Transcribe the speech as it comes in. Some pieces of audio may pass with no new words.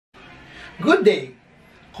Good day!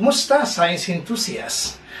 Kumusta, science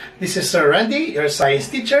enthusiasts? This is Sir Randy, your science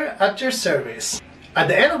teacher at your service. At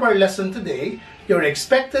the end of our lesson today, you're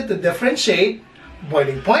expected to differentiate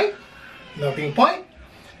boiling point, melting point,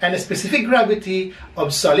 and the specific gravity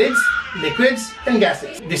of solids, liquids, and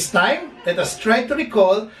gases. This time, let us try to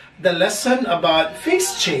recall the lesson about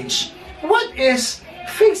phase change. What is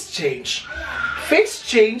phase change? Phase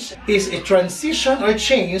change is a transition or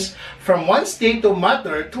change from one state of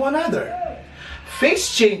matter to another.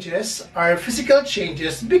 Phase changes are physical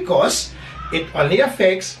changes because it only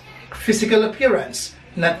affects physical appearance,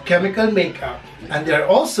 not chemical makeup, and they are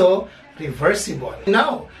also reversible.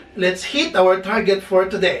 Now, let's hit our target for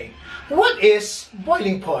today. What is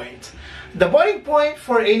boiling point? The boiling point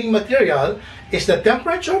for any material is the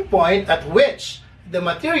temperature point at which the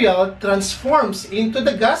material transforms into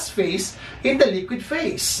the gas phase in the liquid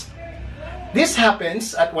phase. This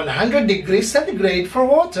happens at 100 degrees centigrade for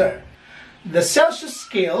water. The Celsius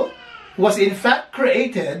scale was in fact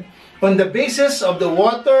created on the basis of the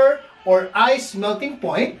water or ice melting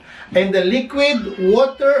point and the liquid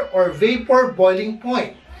water or vapor boiling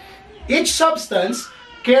point. Each substance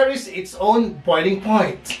carries its own boiling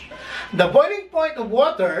point. The boiling point of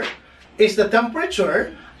water is the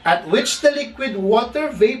temperature at which the liquid water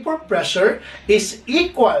vapor pressure is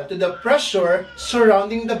equal to the pressure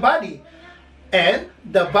surrounding the body, and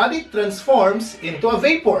the body transforms into a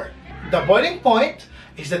vapor. The boiling point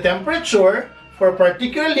is the temperature for a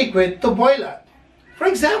particular liquid to boil at. For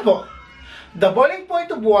example, the boiling point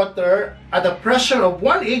of water at a pressure of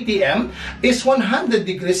 1 atm is 100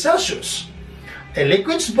 degrees Celsius. A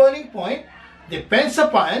liquid's boiling point depends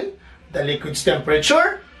upon the liquid's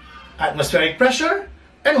temperature, atmospheric pressure,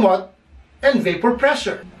 and vapor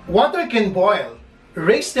pressure. Water can boil,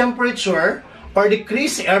 raise temperature, or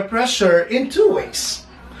decrease air pressure in two ways.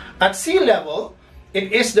 At sea level,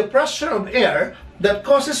 it is the pressure of air that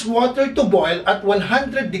causes water to boil at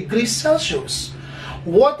 100 degrees Celsius.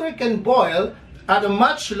 Water can boil at a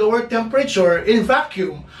much lower temperature in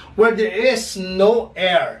vacuum where there is no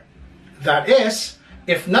air. That is,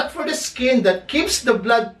 if not for the skin that keeps the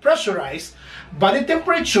blood pressurized, body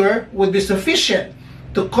temperature would be sufficient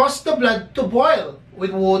to cause the blood to boil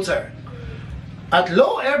with water. At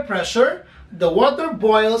low air pressure, the water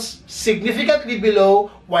boils significantly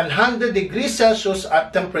below 100 degrees Celsius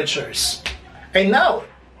at temperatures. And now,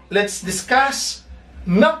 let's discuss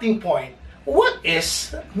melting point. What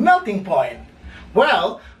is melting point?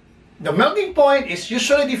 Well, the melting point is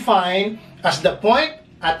usually defined as the point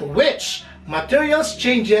at which materials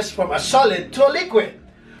changes from a solid to a liquid.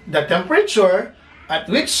 The temperature at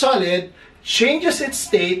which solid changes its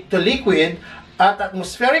state to liquid at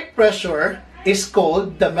atmospheric pressure is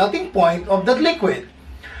called the melting point of that liquid.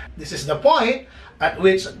 This is the point at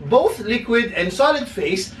which both liquid and solid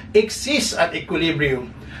phase exist at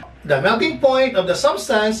equilibrium. The melting point of the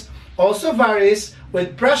substance also varies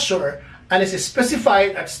with pressure and is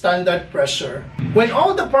specified at standard pressure. When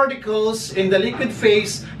all the particles in the liquid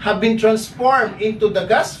phase have been transformed into the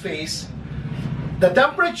gas phase, the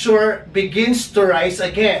temperature begins to rise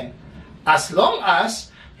again, as long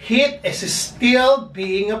as heat is still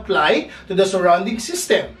being applied to the surrounding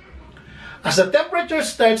system. As the temperature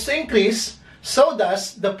starts to increase, so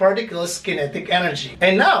does the particle's kinetic energy.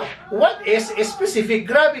 And now, what is a specific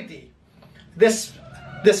gravity?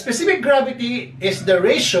 The specific gravity is the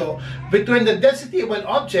ratio between the density of an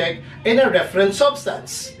object and a reference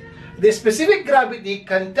substance. The specific gravity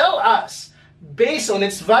can tell us, based on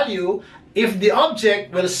its value, if the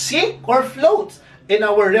object will sink or float in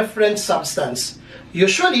our reference substance.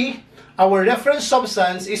 Usually, our reference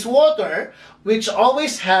substance is water, which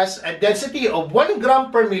always has a density of 1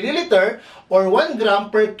 gram per milliliter or 1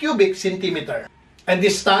 gram per cubic centimeter. And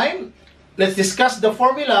this time, let's discuss the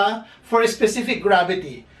formula for a specific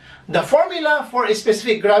gravity. The formula for a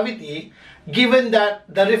specific gravity, given that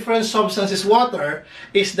the reference substance is water,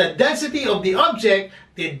 is the density of the object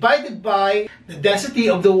divided by the density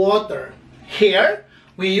of the water. Here,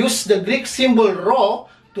 we use the Greek symbol rho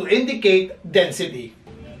to indicate density.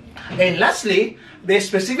 And lastly, the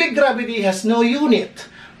specific gravity has no unit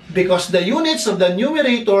because the units of the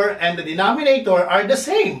numerator and the denominator are the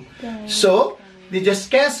same. So, they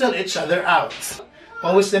just cancel each other out.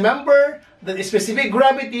 Always remember that a specific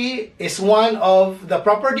gravity is one of the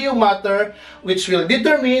property of matter which will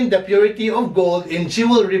determine the purity of gold in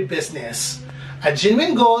jewelry business. A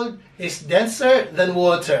genuine gold is denser than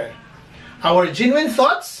water. Our genuine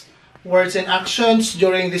thoughts, words, and actions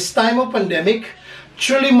during this time of pandemic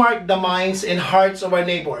truly mark the minds and hearts of our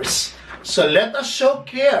neighbors. So let us show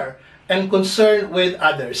care and concern with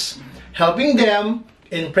others, helping them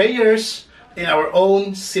in prayers, in our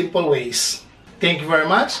own simple ways. Thank you very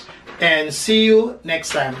much and see you next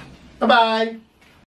time. Bye-bye!